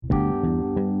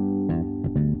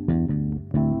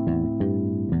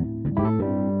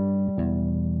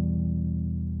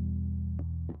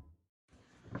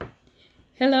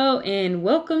Hello and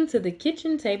welcome to the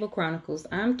Kitchen Table Chronicles.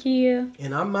 I'm Kia.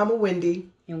 And I'm Mama Wendy.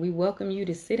 And we welcome you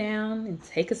to sit down and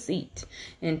take a seat.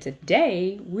 And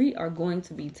today we are going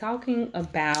to be talking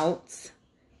about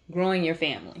growing your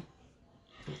family.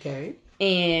 Okay.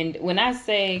 And when I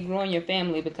say growing your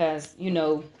family, because,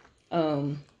 a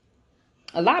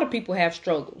lot of people have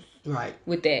struggles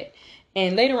with that.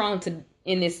 And later on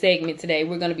in this segment today,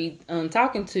 we're going to be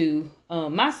talking to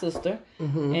my sister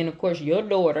and, of course, your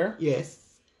daughter. Yes.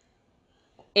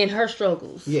 And her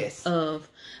struggles of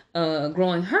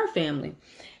growing her family.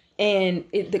 And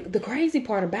the crazy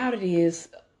part about it is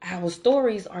our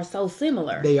stories are so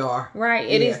similar. They are. Right?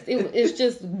 It's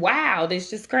just wild. It's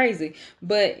just crazy.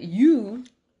 But you,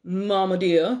 Mama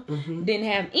dear, didn't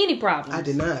have any problems. I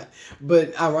did not.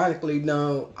 But ironically,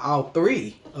 no, all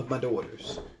three of my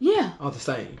daughters are the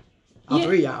same. All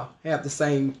three of y'all have the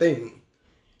same thing.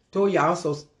 Toya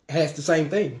also has the same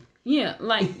thing. Yeah,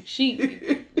 like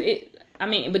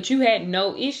but you had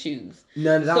no issues.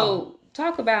 None at all. So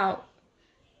talk about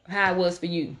how it was for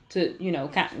you to,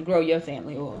 kind of grow your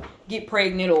family or get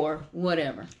pregnant or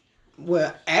whatever.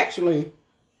 Well, actually,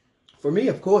 for me,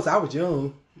 of course, I was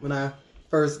young when I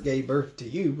first gave birth to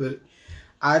you, but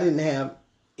I didn't have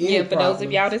any for those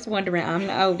of y'all that's wondering, I'm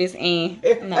the oldest and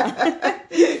no.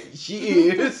 She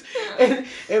is.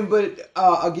 But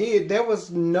again,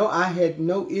 I had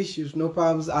no issues, no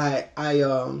problems. I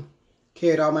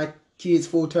carried all my kids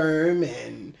full term,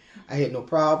 and I had no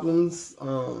problems.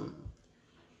 No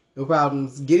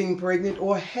problems getting pregnant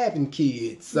or having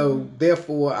kids. So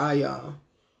therefore, I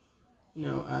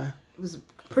was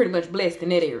pretty much blessed in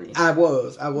that area. I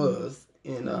was,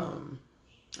 and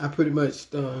I pretty much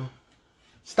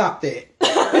stopped that.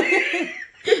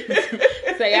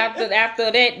 Say after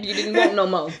that, you didn't want no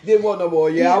more. Didn't want no more.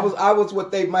 Yeah. I was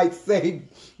what they might say,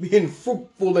 being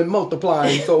fruitful and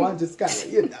multiplying. So I just kind of,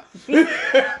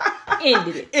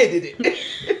 ended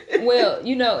it. Well,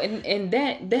 and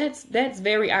that's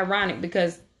very ironic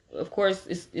because, of course,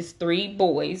 it's three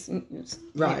boys,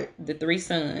 right? The three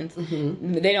sons.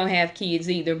 They don't have kids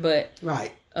either, but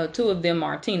two of them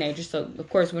are teenagers. So of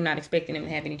course, we're not expecting them to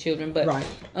have any children, but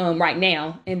right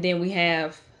now. And then we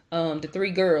have the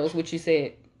three girls, which you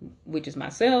said, which is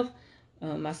myself,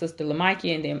 my sister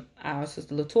Lamaiki, and then our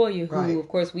sister Latoya, who of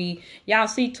course y'all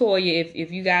see Toya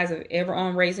if you guys are ever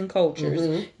on Raising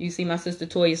Cultures, you see my sister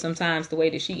Toya sometimes, the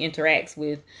way that she interacts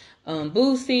with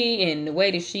Boosie and the way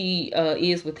that she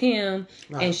is with him,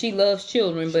 and she loves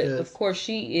children, but of course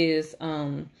she is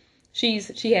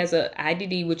she has a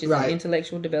IDD, which is an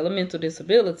intellectual developmental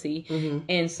disability,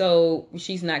 and so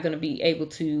she's not going to be able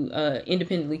to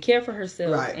independently care for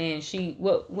herself. And she,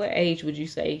 what age would you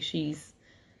say she's?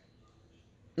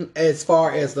 As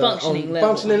far as the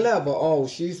functioning level, oh,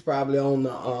 she's probably on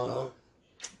the a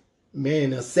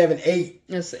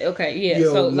 7-8. Okay, yeah.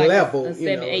 So like level, a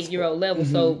 7-8-year-old level.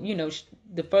 So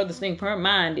the furthest thing for her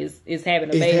mind is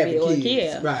having a baby or a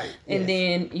kid. And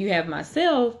then you have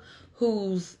myself,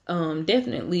 who's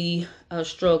definitely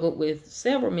struggled with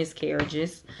several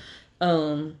miscarriages.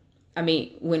 When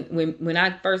I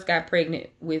first got pregnant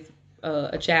with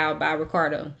a child by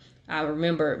Ricardo, I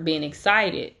remember being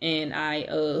excited, and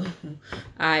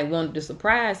I wanted to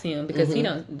surprise him because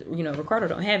Ricardo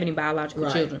don't have any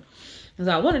biological children. And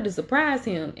so I wanted to surprise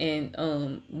him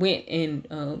and went and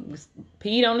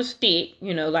peed on the stick,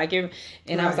 I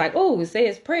was like, oh, it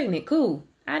says pregnant, cool.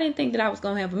 I didn't think that I was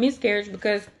gonna have a miscarriage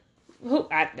because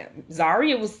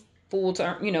Zaria was full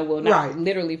term, not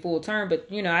literally full term, but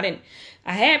I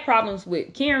had problems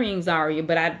with carrying Zaria,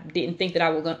 but I didn't think that I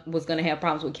was gonna have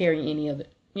problems with carrying any of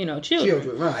it.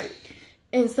 Children.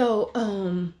 And so,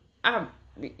 I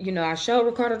showed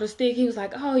Ricardo the stick. He was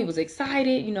like, oh, he was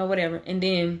excited, whatever. And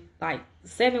then, like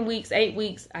 7 weeks, 8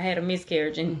 weeks, I had a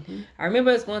miscarriage. And I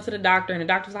remember us going to the doctor, and the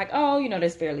doctor was like, oh,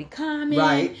 that's fairly common.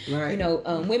 Right.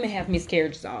 Women have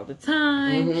miscarriages all the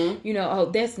time.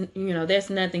 That's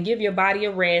nothing. Give your body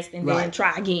a rest and then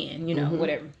try again,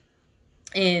 whatever.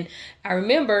 And I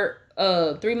remember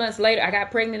 3 months later, I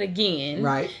got pregnant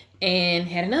again. And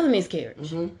had another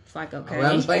miscarriage. It's like, okay.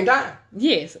 Around the same time.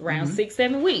 Yes, around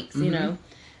 6-7 weeks,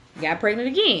 Got pregnant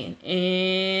again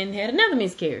and had another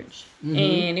miscarriage.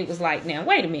 And it was like, now,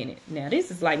 wait a minute. Now,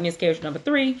 this is like miscarriage number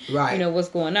 3. What's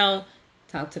going on?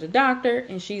 Talk to the doctor.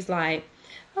 And she's like,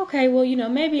 okay, well,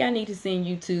 maybe I need to send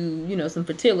you to, some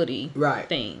fertility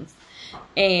things.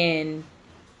 And,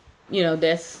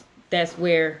 that's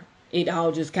where it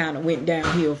all just kind of went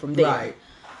downhill from there.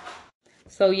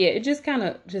 So, yeah, it just kind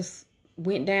of just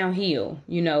went downhill.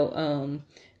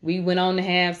 We went on to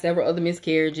have several other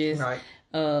miscarriages.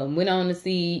 Went on to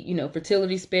see,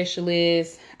 fertility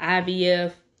specialists,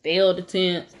 IVF, failed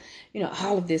attempts.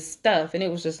 all of this stuff. And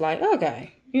it was just like,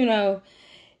 okay, I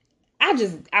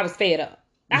was fed up.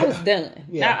 I was done.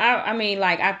 Yeah. I mean,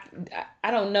 like,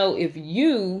 I don't know if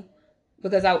you,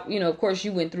 because of course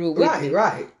you went through it with me.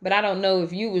 Right. But I don't know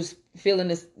if you was feeling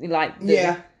this, like.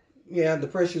 Yeah, the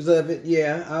pressures of it.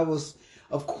 Yeah, I was,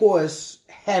 of course,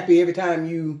 happy every time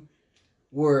you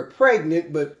were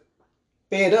pregnant, but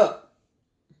fed up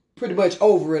pretty much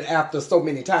over it after so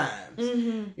many times.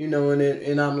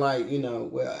 And I'm like,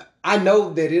 well, I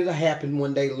know that it'll happen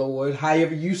one day, Lord,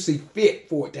 however you see fit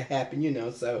for it to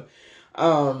happen, so,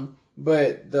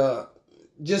 but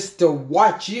just to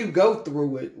watch you go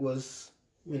through it was,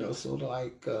 sort of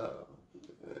like,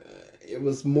 it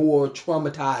was more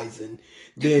traumatizing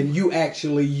than you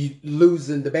actually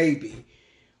losing the baby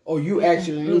or you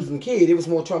actually losing the kid. It was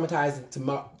more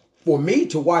traumatizing for me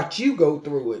to watch you go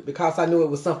through it because I knew it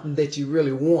was something that you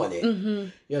really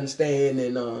wanted. You understand?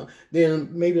 And then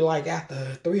maybe like after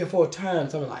 3 or 4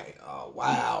 times, I'm like, oh,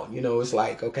 wow. It's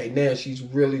like, okay, now she's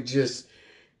really just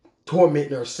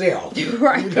tormenting herself.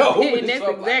 Right. And that's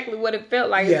exactly what it felt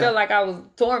like. Yeah. It felt like I was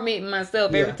tormenting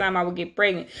myself every time I would get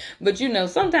pregnant. But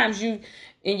sometimes you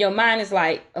in your mind it's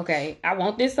like, okay, I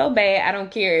want this so bad, I don't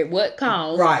care at what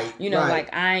cost. Right. Like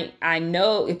I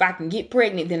know if I can get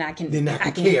pregnant, then I can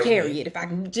carry it. If I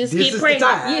can just get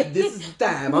pregnant. This is the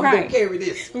time. I'm gonna carry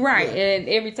this. Right. Yeah. And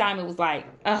every time it was like,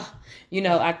 I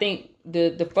think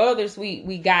the furthest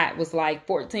we got was like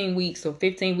 14 weeks or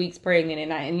 15 weeks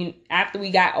pregnant, and after we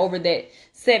got over that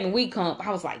 7-week hump, I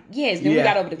was like, yes. Then we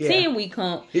got over the 10-week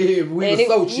hump. Yeah,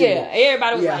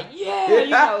 everybody was like,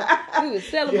 yeah, we was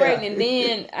celebrating. And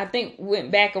then I think went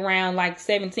back around like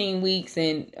 17 weeks,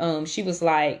 and she was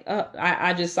like,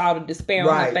 I just saw the despair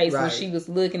on her face, and she was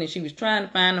looking and she was trying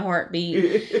to find the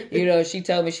heartbeat. She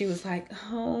told me, she was like,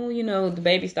 oh, the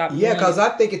baby stopped. Yeah, because I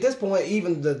think at this point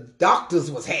even the doctors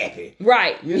was happy.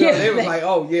 Right. They was like,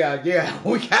 oh yeah,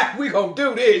 we gonna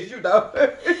do this,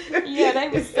 Yeah, they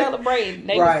was celebrating.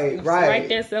 They was right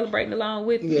there celebrating along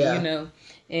with me,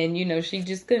 And she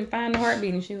just couldn't find the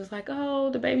heartbeat, and she was like, oh,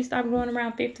 the baby stopped growing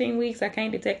around 15 weeks. I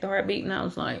can't detect the heartbeat. And I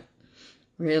was like,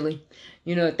 really?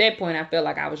 At that point I felt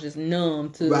like I was just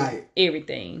numb to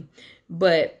everything.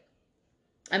 But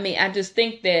I mean, I just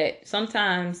think that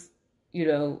sometimes,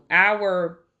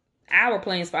 our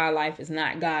plans for our life is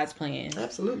not God's plan.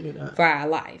 Absolutely not. For our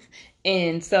life.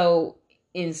 And so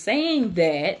in saying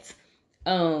that,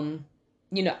 I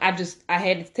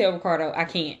had to tell Ricardo, I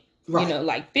can't. Right.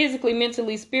 Like physically,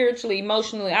 mentally, spiritually,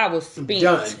 emotionally, I was spent.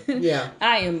 Done. Yeah.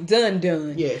 I am done.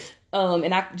 Yes.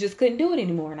 And I just couldn't do it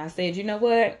anymore. And I said, you know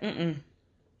what?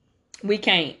 We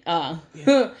can't.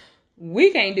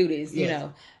 We can't do this,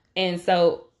 And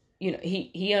so,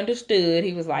 he understood.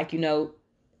 He was like,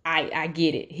 I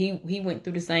get it. He went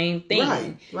through the same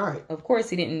thing. Right. Of course,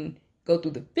 he didn't go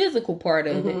through the physical part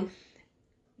of it,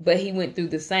 but he went through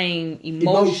the same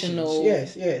emotional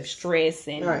stress,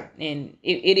 and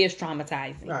it is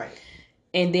traumatizing. Right.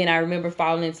 And then I remember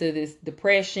falling into this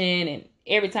depression, and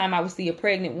every time I would see a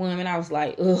pregnant woman, I was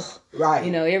like, ugh. Right.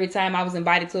 Every time I was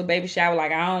invited to a baby shower,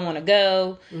 like, I don't want to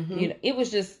go. It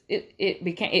was just,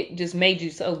 it just made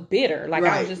you so bitter. Like,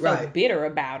 I was just so bitter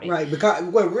about it. Right. Because,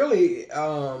 really,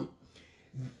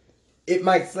 it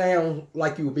might sound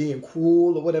like you were being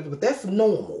cruel or whatever, but that's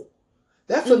normal.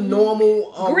 That's a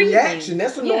normal reaction.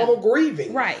 That's a normal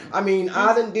grieving. Right. I mean,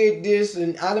 I done did this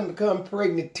and I done become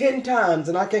pregnant 10 times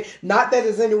and I can't, not that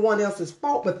it's anyone else's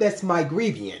fault, but that's my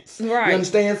grievance. Right. You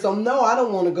understand? So no, I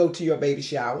don't want to go to your baby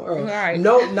shower. Right.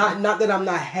 No, not that I'm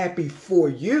not happy for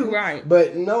you. Right.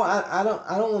 But no, I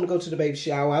don't want to go to the baby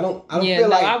shower. I don't feel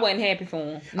like I wasn't happy for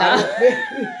him. No.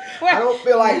 I don't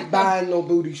feel like buying no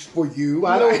booties for you.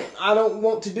 I don't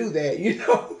want to do that,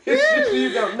 It's just,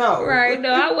 you don't know. Right.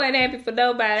 No, I wasn't happy for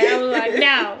nobody. I was like,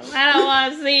 no, I don't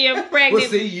want to see you pregnant. Well,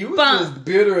 see, you was just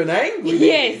bitter and angry.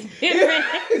 Yes.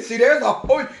 See, there's a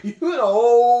whole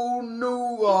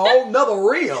nother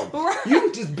realm. Right. You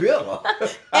were just bitter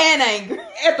and angry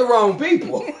at the wrong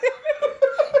people.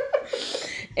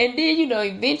 And then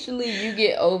eventually you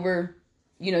get over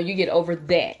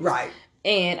that. Right.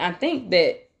 And I think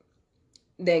that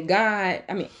God,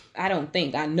 I mean,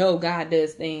 I know God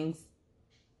does things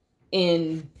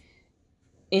in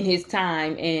his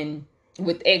time and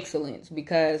with excellence,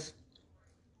 because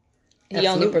he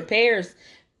only prepares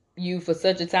you for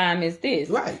such a time as this.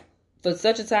 Right. For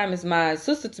such a time as my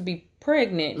sister to be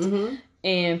pregnant,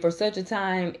 and for such a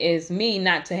time as me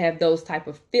not to have those type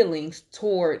of feelings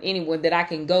toward anyone, that I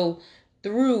can go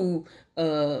through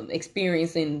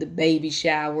experiencing the baby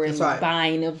shower and the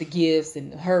buying of the gifts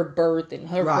and her birth and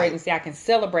her pregnancy. I can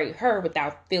celebrate her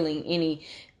without feeling any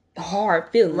hard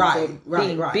feelings of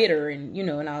being bitter and, you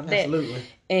know, and all that. Absolutely.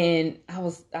 And I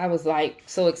was like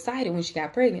so excited when she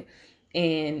got pregnant,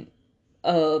 and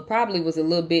probably was a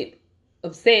little bit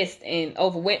obsessed and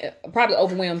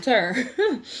overwhelmed her.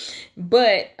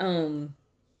 But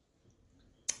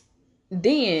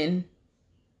then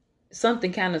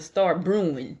something kind of started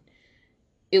brewing.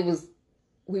 We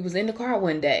was in the car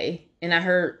one day, and I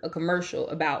heard a commercial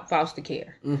about foster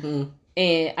care. Mm-hmm.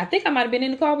 And I think I might have been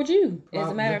in the car with you. As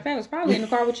a matter of fact, I was probably in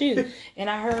the ar with you. And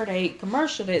I heard a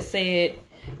commercial that said,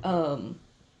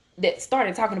 that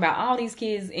started talking about all these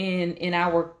kids in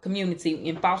our community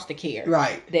in foster care.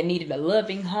 Right. That needed a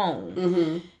loving home.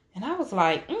 Mm-hmm. And I was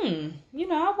like, you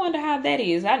know, I wonder how that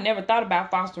is. I never thought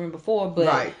about fostering before,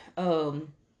 but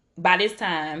by this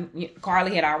time,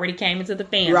 Carly had already came into the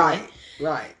family.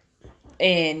 Right.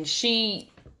 And she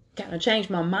kind of changed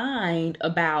my mind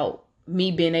about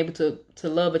me being able to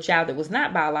love a child that was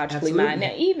not biologically mine.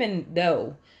 Now, even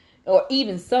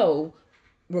so,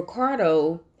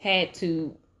 Ricardo had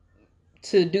to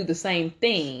do the same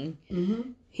thing.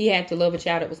 Mm-hmm. He had to love a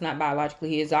child that was not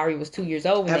biologically his. Ari was 2 years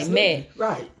old when they met.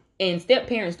 Right. And step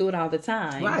parents do it all the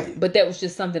time. Right. But that was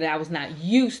just something that I was not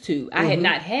used to. I had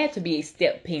not had to be a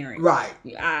step parent. Right.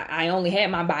 I only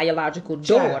had my biological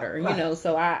daughter, you know,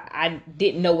 so I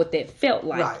didn't know what that felt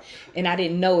like. Right. And I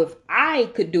didn't know if I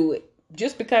could do it.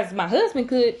 Just because my husband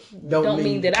could don't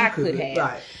mean that I could have.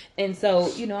 Right. And so,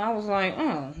 you know, I was like,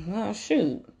 oh, well,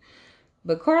 shoot.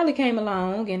 But Carly came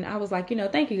along, and I was like, you know,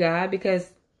 thank you, God, because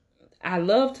I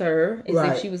loved her as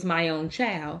if she was my own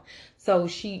child. So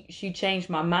she changed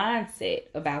my mindset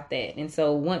about that. And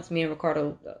so once me and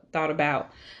Ricardo thought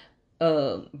about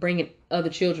bringing other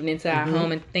children into our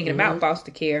home and thinking about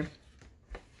foster care,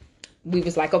 we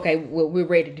was like, okay, well, we're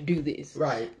ready to do this.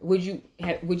 Right. Would you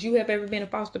have ever been a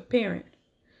foster parent?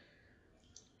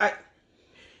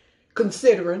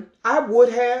 Considering, I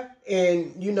would have,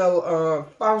 and you know,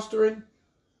 fostering,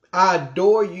 I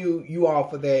adore you all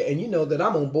for that, and you know that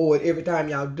I'm on board every time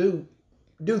y'all do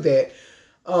that.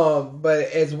 But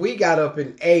as we got up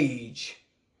in age,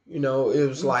 you know, it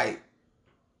was like,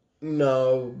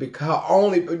 no, because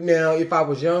only now if I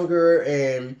was younger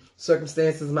and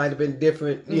circumstances might have been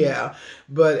different, yeah.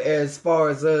 But as far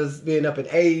as us being up in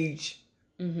age,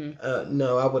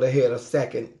 no, I would have had a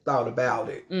second thought about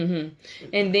it. Mm-hmm.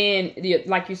 And then,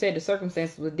 like you said, the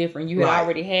circumstances were different. You had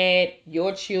already had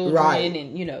your children,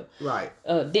 and you know,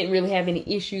 didn't really have any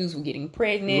issues with getting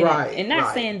pregnant, and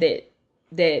not saying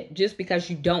that just because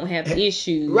you don't have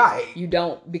issues, you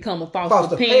don't become a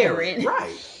foster parent.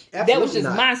 Right. Absolutely that was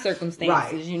just my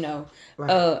circumstances, you know.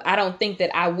 I don't think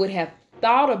that I would have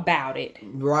thought about it.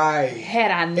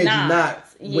 Had I not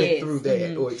went through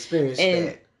that or experienced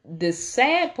that. The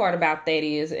sad part about that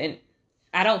is, and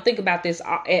I don't think about this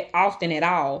often at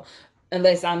all,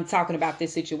 unless I'm talking about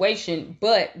this situation,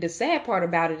 but the sad part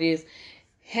about it is,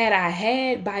 had I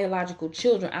had biological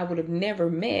children, I would have never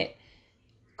met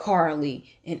Carly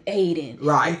and Aiden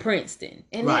and Princeton,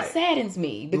 and that saddens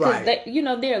me because they, you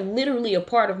know, they're literally a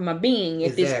part of my being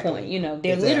at this point. You know,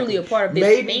 they're literally a part of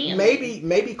this family.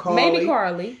 Maybe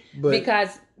Carly,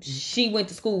 because she went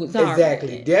to school with Zara.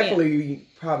 Exactly, definitely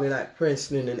probably not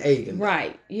Princeton and Aiden.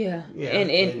 Right,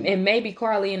 and maybe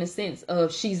Carly in a sense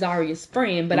of she's Zaria's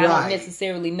friend, but I don't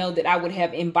necessarily know that I would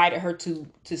have invited her to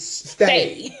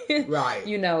stay. Right.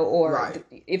 You know, or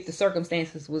if the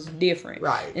circumstances was different.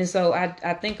 Right. And so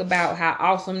I think about how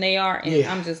awesome they are, and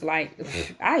I'm just like,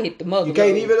 I hit the mother. You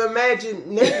can't even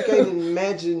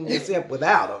imagine yourself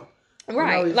without them.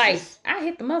 Right, you know, like just, I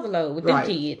hit the mother load with them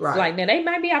kids. Right. Like now they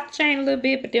might be off the chain a little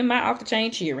bit, but they're not off the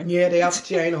chain cheering. Yeah, they off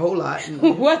the chain a whole lot.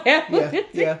 Whatever.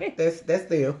 Yeah, that's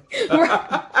them.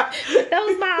 Right.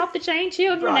 Those my off the chain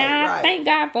children. Now I thank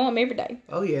God for them every day.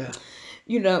 Oh yeah.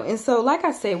 You know, and so like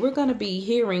I said, we're gonna be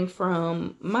hearing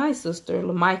from my sister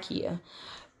Lamaikia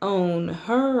on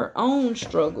her own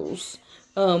struggles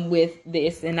with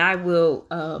this, and I will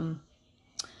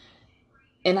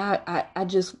and I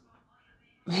just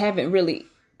haven't really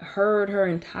heard her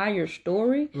entire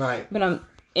story, right? But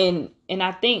and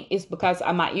I think it's because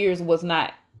my ears was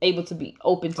not able to be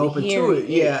open to hearing it.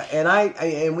 Yeah,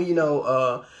 and we, you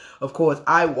know, of course,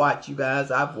 I watch you guys.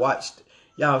 I've watched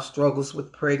y'all struggles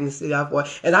with pregnancy. I've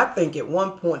watched, and I think at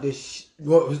one point that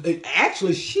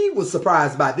she was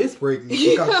surprised by this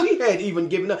pregnancy because she hadn't even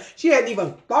given up. She hadn't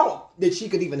even thought that she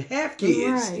could even have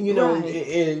kids. You know,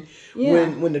 and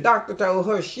when the doctor told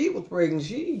her she was pregnant,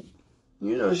 she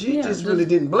just really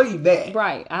didn't believe that.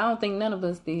 Right. I don't think none of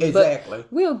us did. Exactly.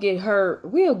 But we'll get her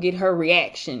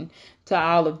reaction to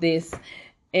all of this,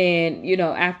 and you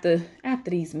know, after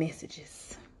these messages.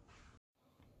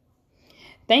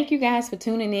 Thank you guys for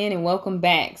tuning in and welcome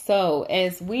back. So,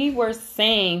 as we were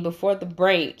saying before the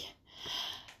break,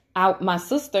 my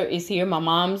sister is here. My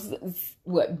mom's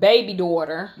baby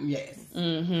daughter. Yes.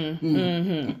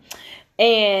 And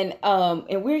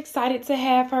we're excited to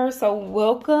have her. So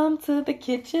welcome to the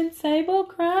Kitchen Table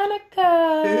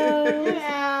Chronicles.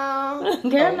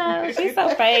 Girl, no, she's so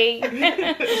fake.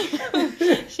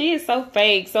 She is so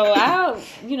fake. So I'll,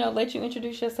 let you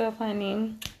introduce yourself,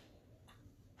 honey.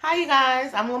 Hi, you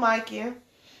guys. I'm Lamaikia.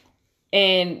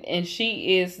 And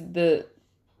she is the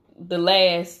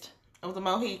last of the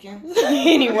Mohicans.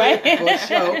 Anyway. For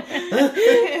sure.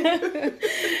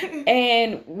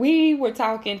 And we were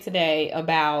talking today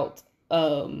about,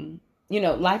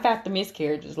 life after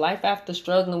miscarriages, life after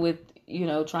struggling with,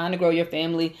 trying to grow your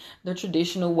family the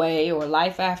traditional way, or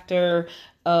life after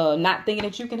not thinking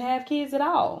that you can have kids at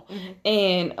all.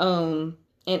 And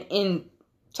in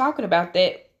talking about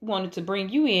that, wanted to bring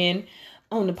you in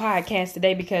on the podcast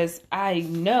today because I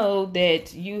know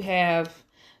that you have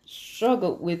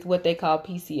struggled with what they call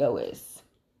PCOS.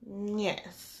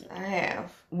 Yes, I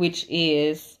have. Which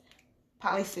is?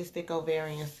 Polycystic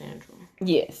ovarian syndrome.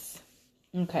 Yes.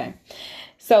 Okay.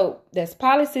 So that's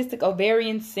polycystic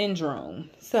ovarian syndrome.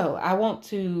 So I want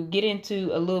to get into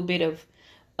a little bit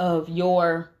of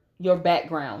your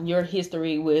background, your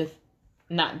history with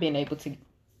not being able to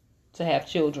have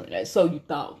children. So you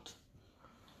thought.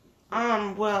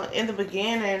 Well, in the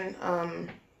beginning,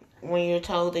 when you're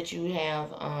told that you have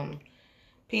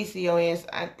PCOS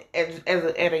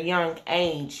at a young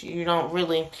age,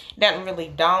 doesn't really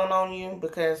dawn on you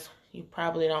because you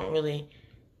probably don't really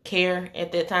care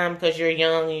at that time because you're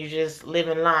young and you're just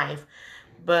living life.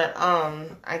 But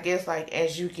I guess like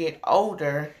as you get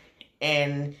older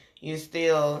and you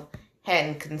still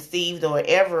hadn't conceived or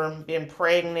ever been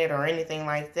pregnant or anything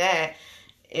like that,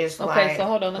 it's okay. So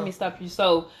hold on, let me stop you.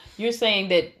 So you're saying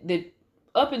that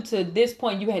up until this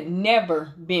point, you had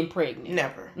never been pregnant.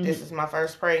 Never. Mm-hmm. This is my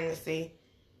first pregnancy.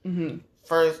 Mm-hmm.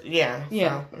 First, yeah.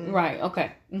 Yeah. So, right.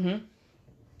 Okay. Mm-hmm.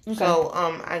 Okay. So,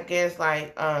 I guess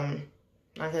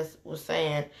was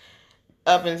saying,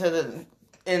 up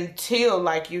until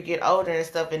like you get older and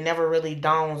stuff, it never really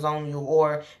dawns on you,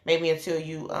 or maybe until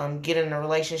you get in a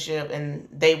relationship and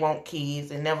they want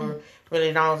kids, it never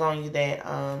really dawns on you that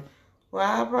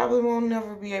I probably won't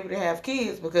never be able to have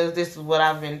kids because this is what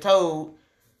I've been told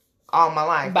all my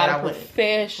life by the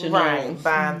professionals, right?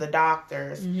 By the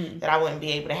doctors that I wouldn't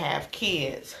be able to have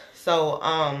kids. So,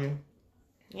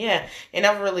 yeah, it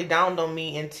never really dawned on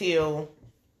me until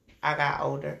I got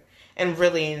older, and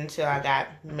really until I got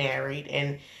married,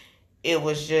 and it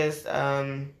was just.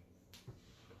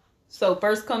 So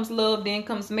first comes love, then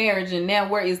comes marriage, and now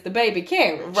where is the baby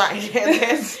carriage? Right,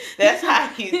 that's how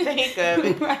you think of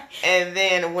it. Right. And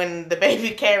then when the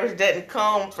baby carriage doesn't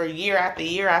come for year after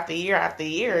year after year after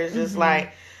year, it's just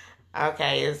like,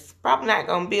 okay, it's probably not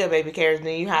going to be a baby carriage.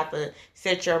 Then you have to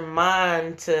set your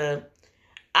mind to.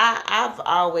 I've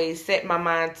always set my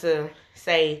mind to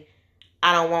say,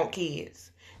 I don't want kids.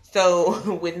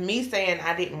 So with me saying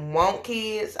I didn't want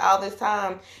kids all this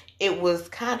time, it was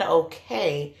kind of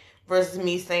okay. Versus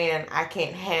me saying I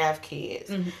can't have kids.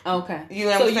 Okay. You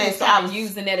know what I'm saying? So I was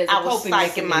using that as a coping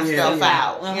mechanism. I was psyching myself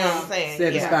out. You know what I'm saying?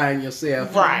 Satisfying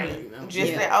yourself. Right.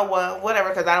 Just say, oh, well, whatever,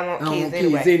 because I don't want kids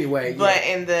anyway. But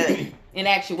in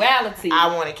actuality,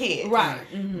 I wanted kids. Right.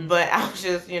 But I was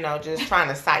just, just trying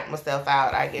to psych myself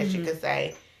out, I guess you could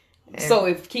say. And so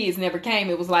if kids never came,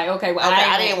 it was like, okay, well,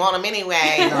 I didn't want them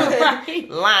anyway. Right.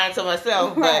 Lying to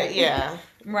myself, but yeah.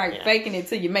 Right. Yeah. Faking it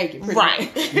till you make it.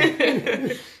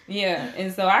 Right. Yeah,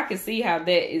 and so I can see how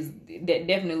that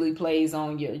definitely plays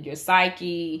on your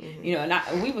psyche,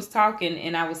 and we was talking,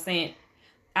 and I was saying,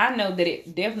 I know that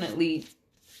it definitely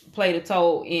played a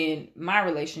toll in my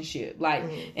relationship, like,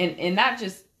 and not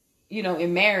just,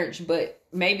 in marriage, but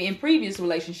maybe in previous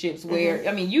relationships where,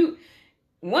 I mean,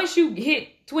 once you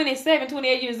hit 27,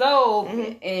 28 years old,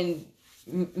 and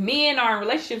men are in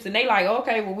relationships and they like,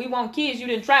 okay, well, we want kids, you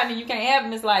didn't try them, you can't have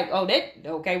them. It's like,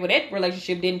 that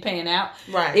relationship didn't pan out.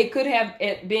 Right. It could have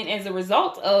been as a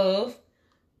result of,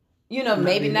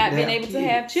 maybe not being able to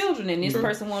have children, and this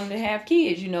person wanted to have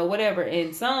kids, whatever.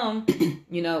 And some,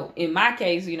 in my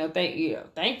case,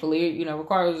 thankfully,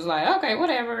 Ricardo was like, okay,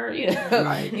 whatever,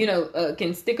 right.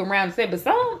 Can stick around and say, but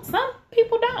some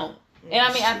people don't. And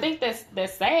I mean, I think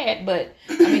that's sad, but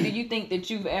I mean, do you think that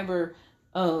you've ever,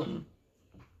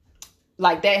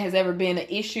 like that has ever been an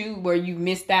issue where you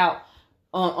missed out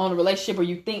on a relationship, or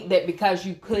you think that because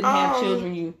you couldn't have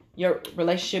children, your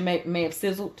relationship may have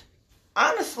sizzled?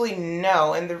 Honestly,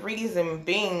 no. And the reason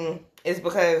being is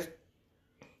because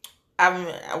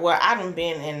I've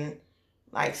been in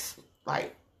like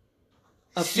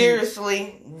serious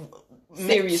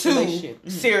relationship.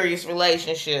 Serious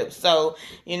relationships. So,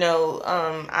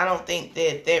 I don't think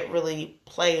that really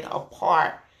played a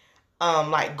part,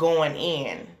 like going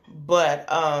in. But,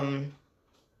 I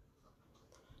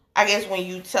guess when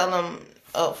you tell them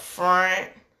up front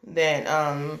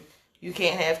that, you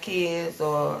can't have kids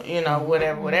or,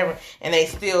 whatever, and they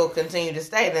still continue to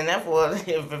stay, then therefore,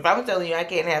 if I'm telling you I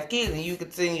can't have kids and you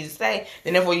continue to stay,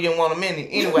 then therefore you didn't want them in it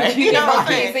anyway. You know what I'm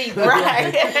saying?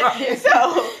 Right.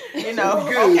 So,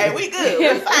 okay, we good.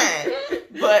 We're fine.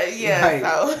 But, yeah,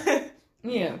 so...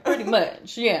 Yeah, pretty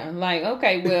much. Yeah, like,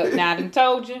 okay, well, now I done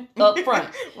told you up front.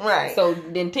 Right. So,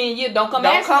 then 10 years, don't come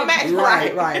back.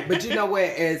 Right. But you know what,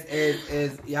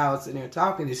 as y'all sitting there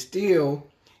talking, it's still...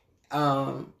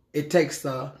 it takes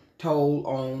a toll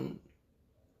on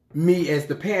me as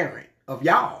the parent of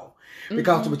y'all.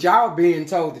 Because with y'all being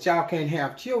told that y'all can't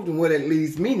have children, well, it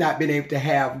leaves me not being able to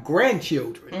have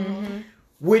grandchildren. Mm-hmm.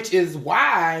 Which is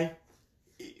why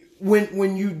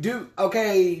when you do,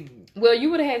 okay... Well,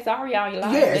 you would have had Zari all your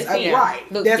life. Yes, right.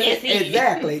 Look, that's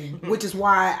exactly. Which is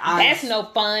why that's no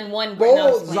fun. One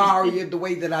spoiled Zaria the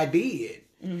way that I did.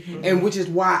 Mm-hmm. And which is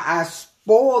why I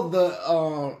spoiled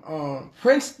the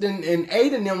Princeton and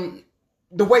Aiden them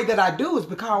the way that I do, is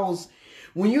because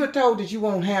when you're told that you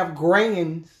won't have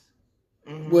grands,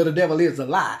 well, the devil is a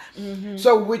lie. Mm-hmm.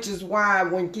 So, which is why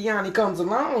when Kiani comes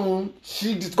along,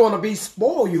 she's just going to be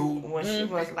spoiled. When she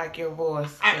was like your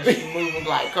voice, she moving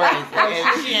like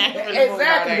crazy.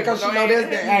 Exactly, because she know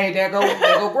there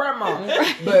go grandma.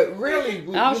 But really,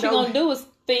 all she going to do is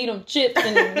feed them chips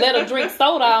and let her drink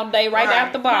soda all day right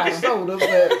out the bottle. Soda,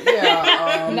 but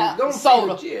don't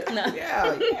soda. Chips. No.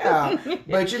 Yeah.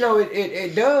 But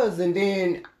it does, and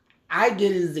then I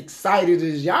get as excited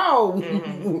as y'all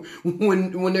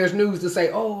when there's news to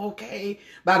say, oh, okay,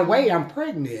 by the way, I'm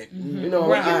pregnant. Mm-hmm.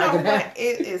 What?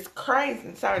 It is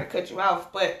crazy. Sorry to cut you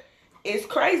off, but it's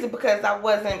crazy because I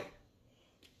wasn't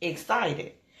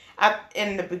excited.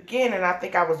 In the beginning, I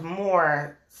think I was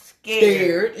more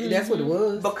scared. That's what it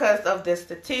was. Because of the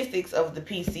statistics of the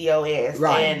PCOS.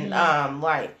 Right. And,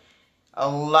 like, a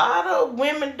lot of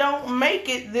women don't make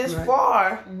it this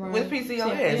far with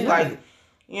PCOS. Yeah. Like,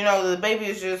 the baby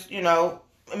is just,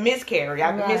 miscarriage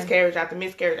after miscarriage after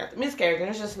miscarriage after miscarriage. And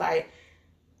it's just like,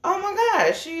 oh my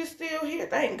God, she's still here.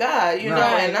 Thank God,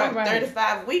 and I'm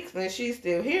 35 weeks and she's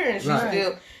still here and she's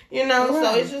still,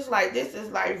 so it's just like, this is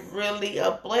like really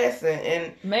a blessing.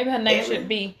 And maybe her name should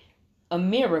be a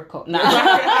miracle. No.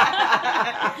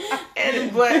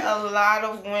 But a lot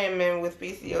of women with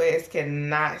PCOS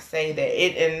cannot say that.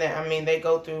 They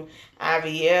go through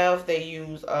IVF, they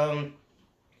use,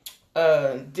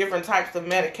 different types of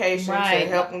medications to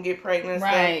help them get pregnant.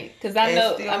 Right. Because I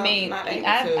know,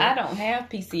 I don't have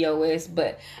PCOS,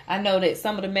 but I know that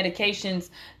some of the medications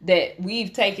that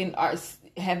we've taken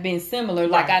have been similar.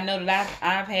 Like I know that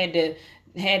I've had to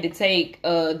take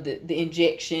the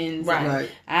injections. Right.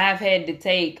 I've had to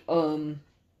take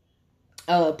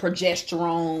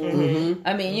progesterone.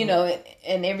 Mm-hmm.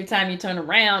 And every time you turn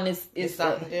around, it's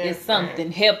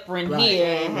something heparin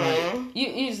here. Mm-hmm.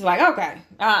 You just like, okay,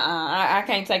 I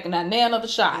can't take another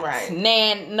shot. Right.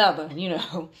 Another.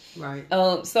 Right.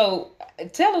 So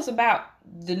tell us about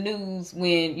the news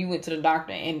when you went to the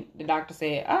doctor and the doctor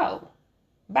said, oh,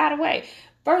 by the way,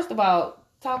 first of all,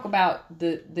 talk about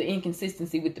the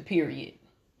inconsistency with the period.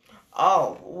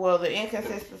 Oh, well, the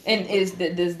inconsistency. And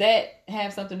does that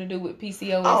have something to do with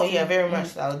PCOS? Oh, yeah, very much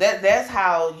so. That's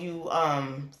how you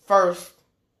first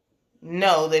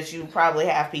know that you probably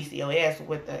have PCOS,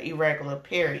 with the irregular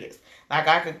periods. Like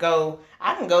I can go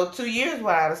 2 years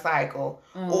without a cycle,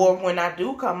 or when I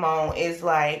do come on, it's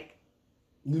like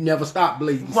you never stop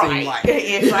bleeding. Right.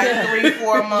 It's like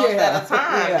 3-4 months at a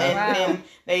time. And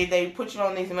they put you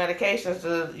on these medications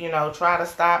to, try to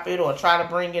stop it or try to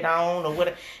bring it on or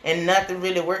whatever. And nothing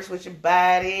really works with your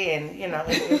body and,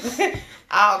 it's just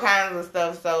all kinds of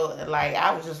stuff. So, like,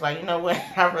 I was just like, you know what?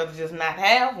 I'd rather just not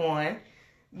have one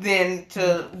than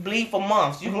to bleed for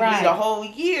months. You can bleed a whole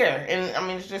year.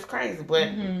 And, it's just crazy. But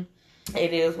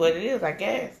it is what it is, I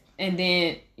guess. And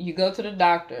then you go to the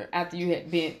doctor after you had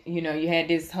been, you had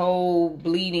this whole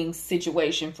bleeding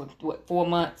situation for 4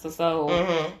 months or so.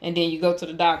 Mm-hmm. And then you go to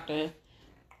the doctor.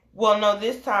 Well, no,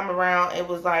 this time around it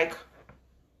was like,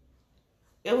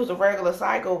 it was a regular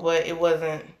cycle, but it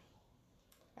wasn't,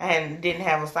 didn't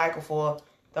have a cycle for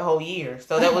the whole year.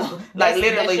 So that was like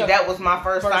literally that was my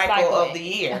first cycle of the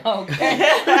year. Okay.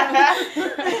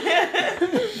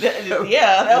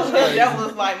 That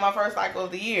was like my first cycle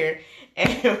of the year.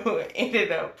 And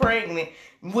ended up pregnant,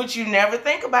 which you never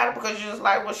think about it because you're just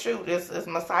like, well, shoot, it's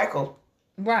my cycle.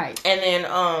 Right. And then,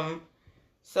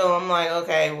 So I'm like,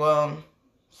 okay, well,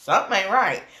 something ain't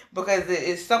right, because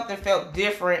it's something felt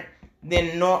different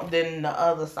than the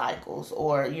other cycles,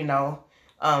 or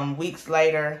weeks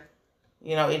later,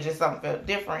 it just something felt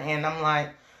different, and I'm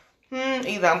like,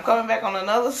 either I'm coming back on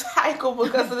another cycle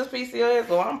because of this PCOS,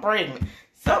 or I'm pregnant.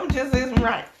 Something just isn't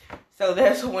right. So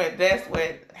that's what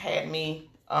had me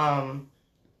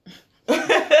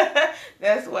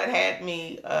that's what had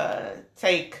me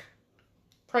take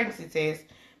pregnancy tests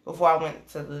before I went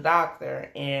to the doctor,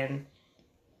 and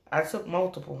I took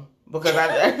multiple because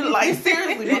I like,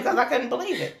 seriously, because I couldn't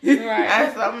believe it.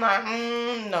 Right. So I'm like,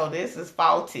 no, this is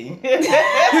faulty.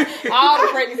 All the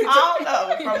pregnancy tests. All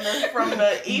of it, from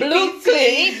the EPT.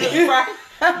 Right.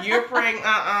 You're pregnant.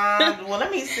 Well,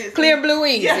 let me see. Clear Blue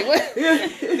Easy. Yeah.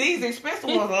 These expensive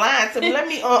ones lying to me. Let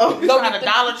me go to the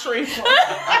Dollar Tree.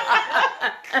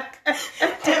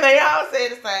 And they all say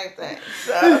the same thing.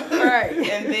 So, right.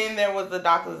 And then there was the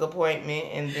doctor's appointment,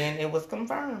 and then it was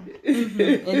confirmed. Mm-hmm.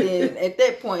 And then at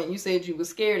that point, you said you were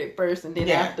scared at first, and then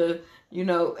after,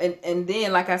 and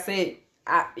then, like I said,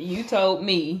 you told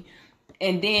me,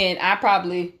 and then I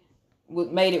probably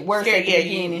made it worse at the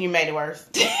beginning. You made it worse.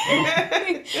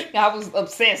 I was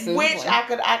obsessive. Which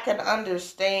I could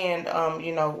understand,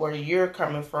 where you're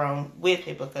coming from with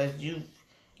it, because you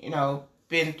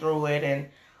been through it and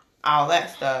all that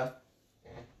stuff.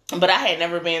 But I had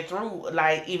never been through,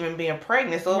 like, even being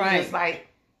pregnant, so it was just like,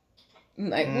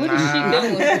 what is she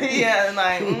doing? Yeah,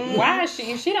 like, why is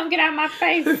she? If she don't get out of my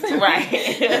face,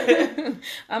 right?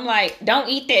 I'm like, don't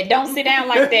eat that. Don't sit down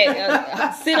like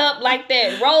that. Sit up like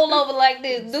that. Roll over like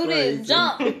this. Do this.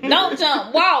 Jump. Don't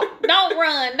jump. Walk. Don't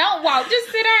run. Don't walk.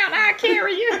 Just sit down. I'll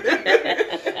carry you.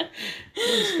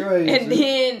 That's crazy. And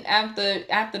then after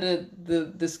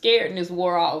the scaredness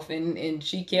wore off, and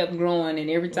she kept growing, and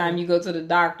every time you go to the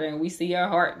doctor and we see her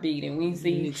heartbeat and we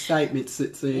see excitement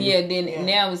sits in. Yeah, then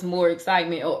now it's more excitement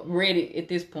ready at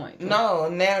this point. No,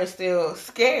 now it's still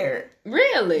scared.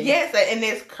 Really? Yes, and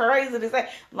it's crazy to say.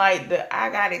 Like, I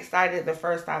got excited the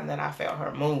first time that I felt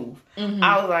her move. Mm-hmm.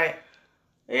 I was like,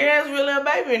 yeah, there's really a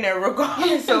baby in there,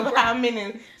 regardless of how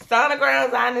many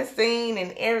sonograms I done seen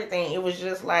and everything. It was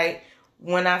just like,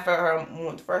 when I felt her,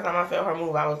 the first time I felt her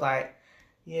move, I was like,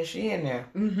 yeah, she in there.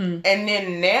 Mm-hmm. And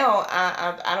then now,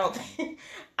 I don't think,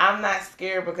 I'm not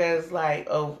scared because, like,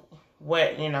 of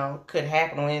what, could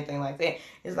happen or anything like that.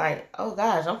 It's like, oh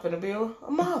gosh, I'm finna be a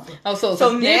mother. Oh, so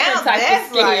now type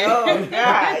that's of like, oh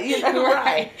God,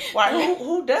 right? Why?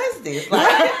 Who does this?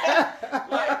 Like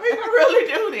people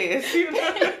really do this.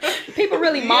 People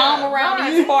really mom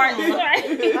around these parts. Right?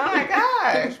 Oh my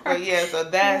gosh! But yeah, so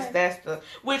that's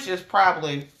which is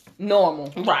probably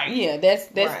normal, right? Yeah, that's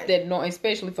right. That normal,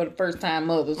 especially for the first time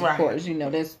mothers. Of course,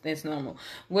 that's normal.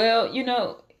 Well,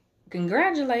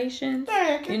 congratulations.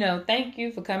 Thank you. Thank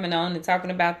you for coming on and talking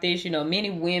about this. Many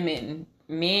women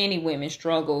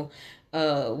struggle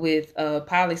with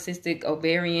polycystic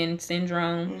ovarian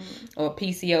syndrome, mm-hmm. or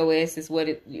PCOS is what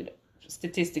it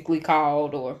statistically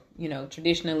called, or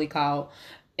traditionally called.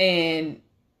 And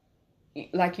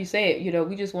like you said,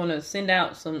 we just want to send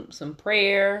out some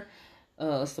prayer,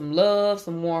 some love,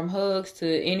 some warm hugs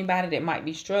to anybody that might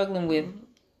be struggling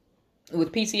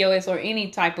with PCOS or any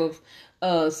type of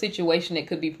situation that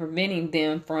could be preventing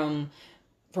them from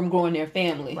growing their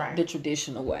family the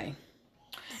traditional way.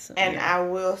 So, and I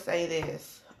will say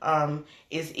this,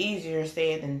 it's easier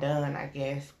said than done, I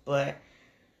guess, but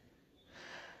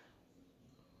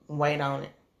wait on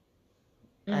it.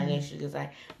 Mm-hmm. I guess you could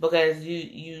say, because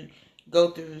you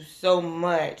go through so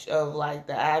much of, like,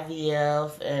 the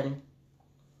IVF and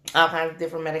all kinds of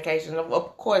different medications,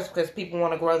 of course, because people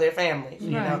want to grow their families,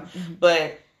 mm-hmm.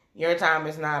 But your time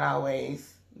is not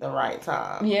always the right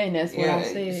time. Yeah, and that's what I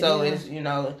said. So it's,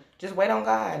 just wait on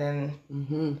God, and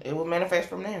mm-hmm. it will manifest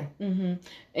from there. Mm-hmm.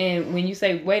 And when you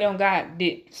say wait on God,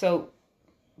 so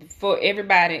for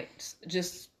everybody,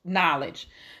 just knowledge,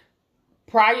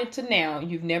 prior to now,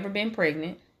 you've never been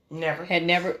pregnant. Never. Had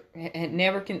never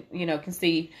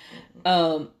conceived,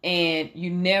 and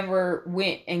you never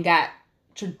went and got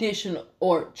traditional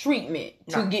or treatment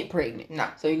to get pregnant. No.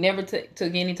 So you never took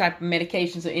any type of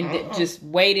medications or anything. Just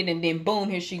waited, and then boom,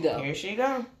 here she go. Here she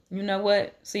go. You know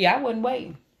what? See, I wasn't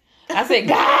waiting. I said,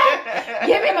 God,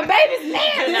 give me my babies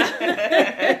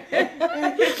now.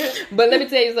 But let me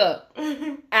tell you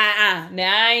something.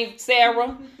 Now I ain't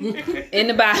Sarah in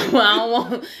the Bible.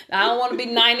 I don't want to be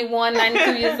 91,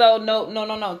 92 years old.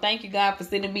 No. Thank you, God, for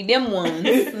sending me them ones.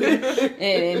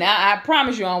 and I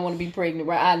promise you I don't want to be pregnant,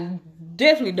 right? I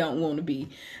definitely don't want to be.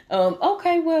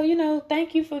 Okay, well,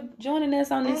 thank you to joining us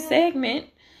on this segment.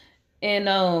 And,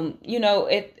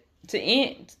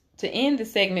 to end the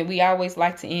segment, we always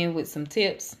like to end with some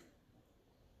tips.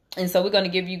 And so we're going to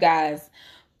give you guys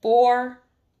 4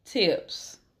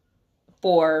 tips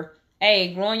for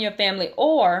growing your family,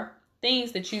 or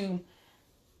things that you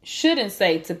shouldn't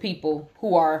say to people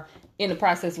who are in the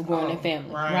process of growing their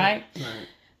family, right?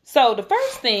 So the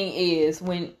first thing is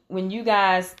when you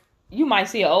guys, you might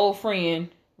see an old friend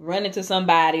run into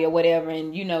somebody or whatever,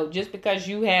 and just because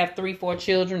you have 3-4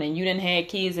 children and you didn't have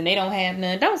kids and they don't have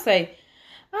none, don't say,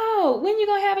 oh, when you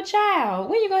gonna have a child?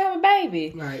 When you gonna have a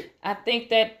baby? Right. I think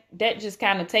that just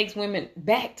kind of takes women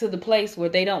back to the place where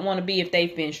they don't want to be if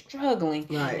they've been struggling.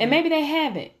 Right. And maybe they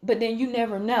haven't, but then you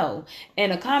never know.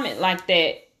 And a comment like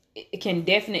that, it can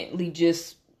definitely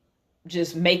just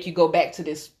make you go back to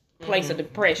this place of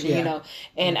depression,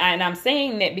 and I'm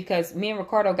saying that because me and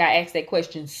Ricardo got asked that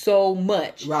question so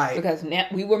much, right? Because now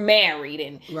we were married,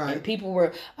 and people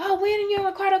were, oh, when are you and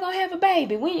Ricardo gonna have a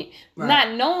baby?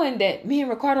 Not knowing that me and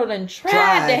Ricardo done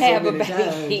tried to have a baby,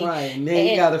 times, right? And then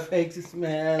you got a fake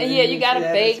smile, you got a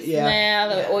fake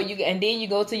smile, or and then you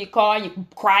go to your car and you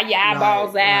cry your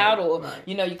eyeballs out, or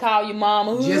you call your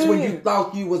mama just when you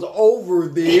thought you was over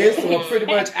this, or pretty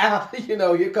much out,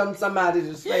 here comes somebody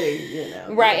to say,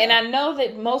 right. And I know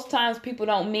that most times people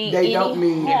don't mean any harm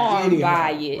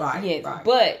by it. Right.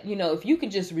 But, if you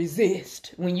can just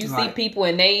resist when you see people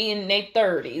and they in their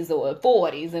 30s or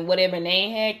 40s and whatever, and they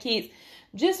ain't had kids,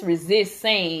 just resist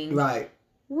saying,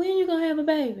 when you gonna have a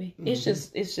baby?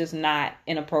 Mm-hmm. It's just not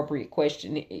an appropriate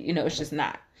question. It's just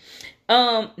not.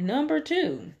 Number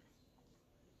 2,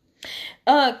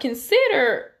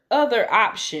 consider other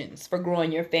options for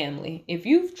growing your family. If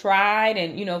you've tried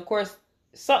and, of course,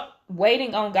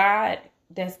 waiting on God,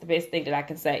 that's the best thing that I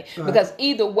can say. Because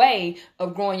either way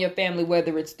of growing your family,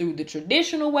 whether it's through the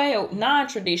traditional way or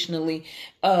non-traditionally,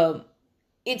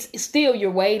 it's still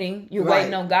you're waiting. You're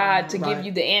waiting on God to give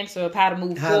you the answer of how to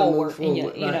move forward in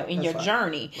your, in your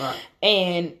journey.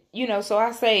 And, so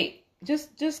I say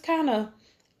just kind of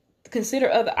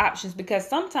consider other options, because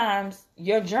sometimes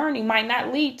your journey might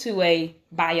not lead to a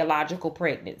biological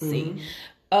pregnancy.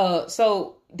 Mm-hmm.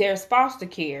 So there's foster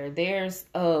care, there's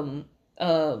adoption,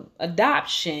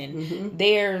 mm-hmm.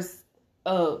 there's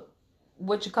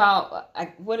what you call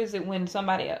what is it when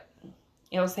somebody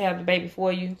else have the baby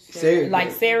for you, like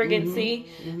surrogacy.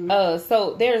 Mm-hmm.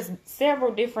 So there's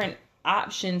several different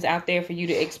options out there for you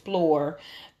to explore,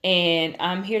 and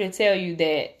I'm here to tell you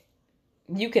that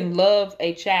you can love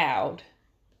a child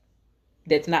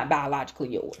that's not biologically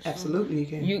yours. Absolutely, you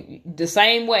can. You the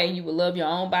same way you would love your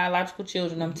own biological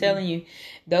children. I'm mm-hmm. telling you,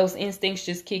 those instincts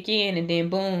just kick in, and then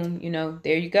boom,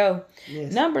 there you go.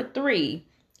 Yes. Number 3,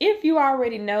 if you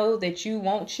already know that you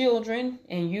want children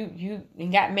and you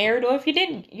got married, or if you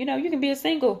didn't, you can be a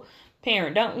single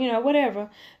parent. Don't whatever.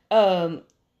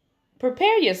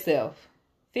 Prepare yourself.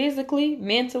 Physically,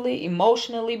 mentally,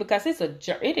 emotionally, because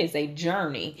it is a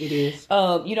journey. It is.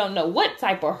 You don't know what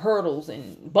type of hurdles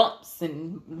and bumps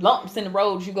and lumps in the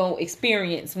road you're going to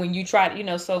experience when you try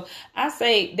to, so I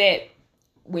say that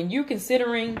when you're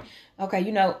considering,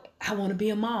 okay, I want to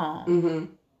be a mom. Mm-hmm.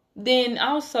 Then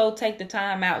also take the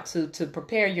time out to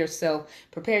prepare yourself,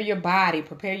 prepare your body,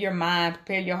 prepare your mind,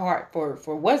 prepare your heart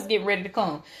for what's getting ready to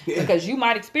come. Yeah. Because you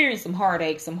might experience some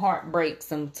heartache, some heartbreak,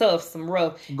 some tough, some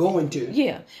rough. Going to.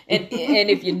 Yeah. And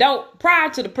if you don't prior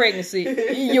to the pregnancy,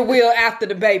 you will after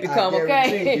the baby come,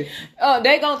 okay?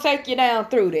 They're going to take you down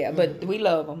through there, but we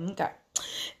love them. Okay.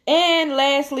 And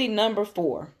lastly, number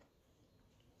 4.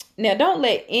 Now, don't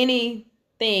let anything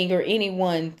or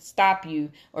anyone stop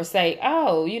you or say,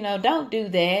 oh, don't do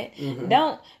that. Mm-hmm.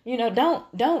 Don't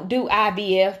do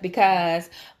IVF because,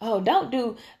 don't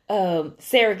do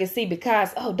surrogacy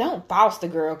because, don't foster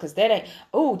girl because that ain't,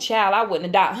 child, I wouldn't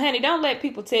adopt. Honey, don't let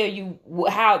people tell you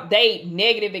how they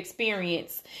negative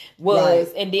experience was,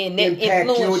 right. And then that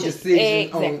influence your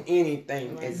decision on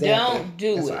anything. Exactly. Don't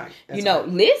do That's it. Right. That's right.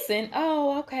 Listen,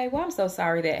 okay, well, I'm so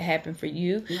sorry that happened for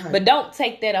you. Right. But don't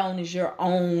take that on as your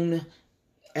own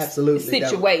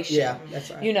situation. That's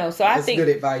right. So I think good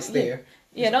advice there.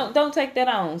 Yeah, don't take that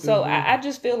on. So mm-hmm. I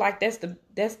just feel like that's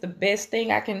the best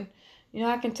thing I can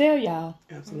tell y'all.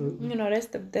 Absolutely.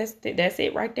 That's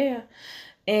it right there.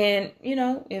 And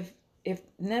if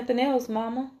nothing else,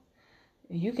 Mama,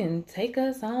 you can take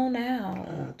us on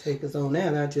out. Take us on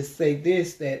out. And I just say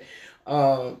this, that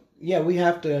we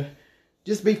have to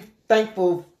just be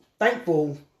thankful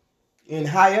and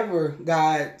however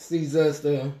God sees us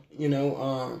to,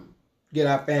 get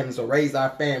our families or raise our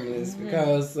families, mm-hmm.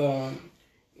 because,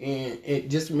 And it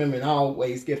just remember and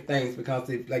always give thanks, because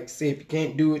if, like you said, if you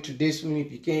can't do it traditionally,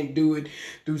 if you can't do it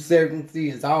through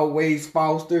certainty, it's always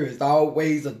foster, it's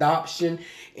always adoption,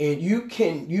 and you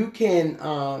can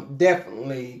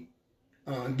definitely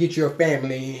get your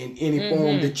family in any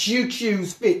form that you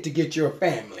choose fit to get your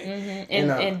family.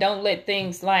 And don't let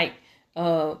things like,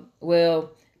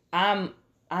 well,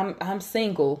 I'm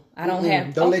single. I don't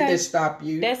have. Don't let that stop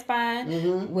you. That's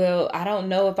fine. Well, I don't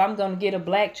know if I'm gonna get a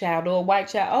black child or a white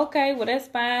child. Okay, well that's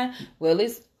fine. Well,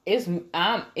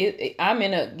 I'm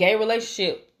in a gay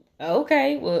relationship.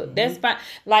 Okay, well that's fine.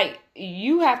 Like,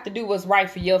 you have to do what's right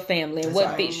for your family and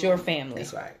what fits your family.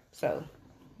 That's right. So,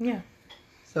 yeah.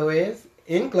 So as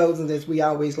in closing, as we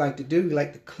always like to do, we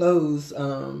like to close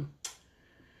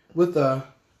with a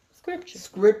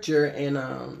scripture, and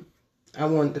I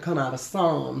wanted to come out of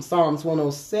Psalms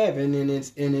 107, and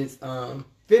it's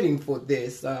fitting for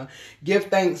this. Give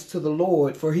thanks to the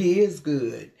Lord, for He is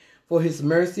good, for His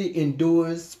mercy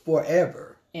endures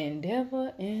forever. And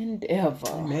ever and ever.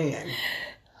 Amen.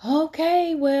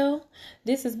 Okay, well,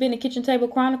 this has been the Kitchen Table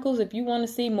Chronicles. If you want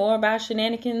to see more about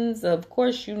shenanigans, of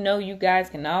course, you guys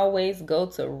can always go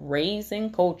to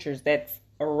Raising Cultures. That's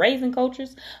Raising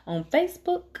Cultures on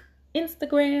Facebook,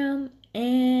 Instagram,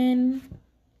 and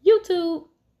YouTube.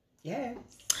 Yes.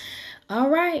 All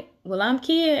right. Well, I'm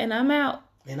Kia, and I'm out.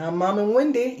 And I'm Mama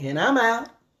Wendy, and I'm out.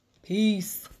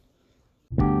 Peace.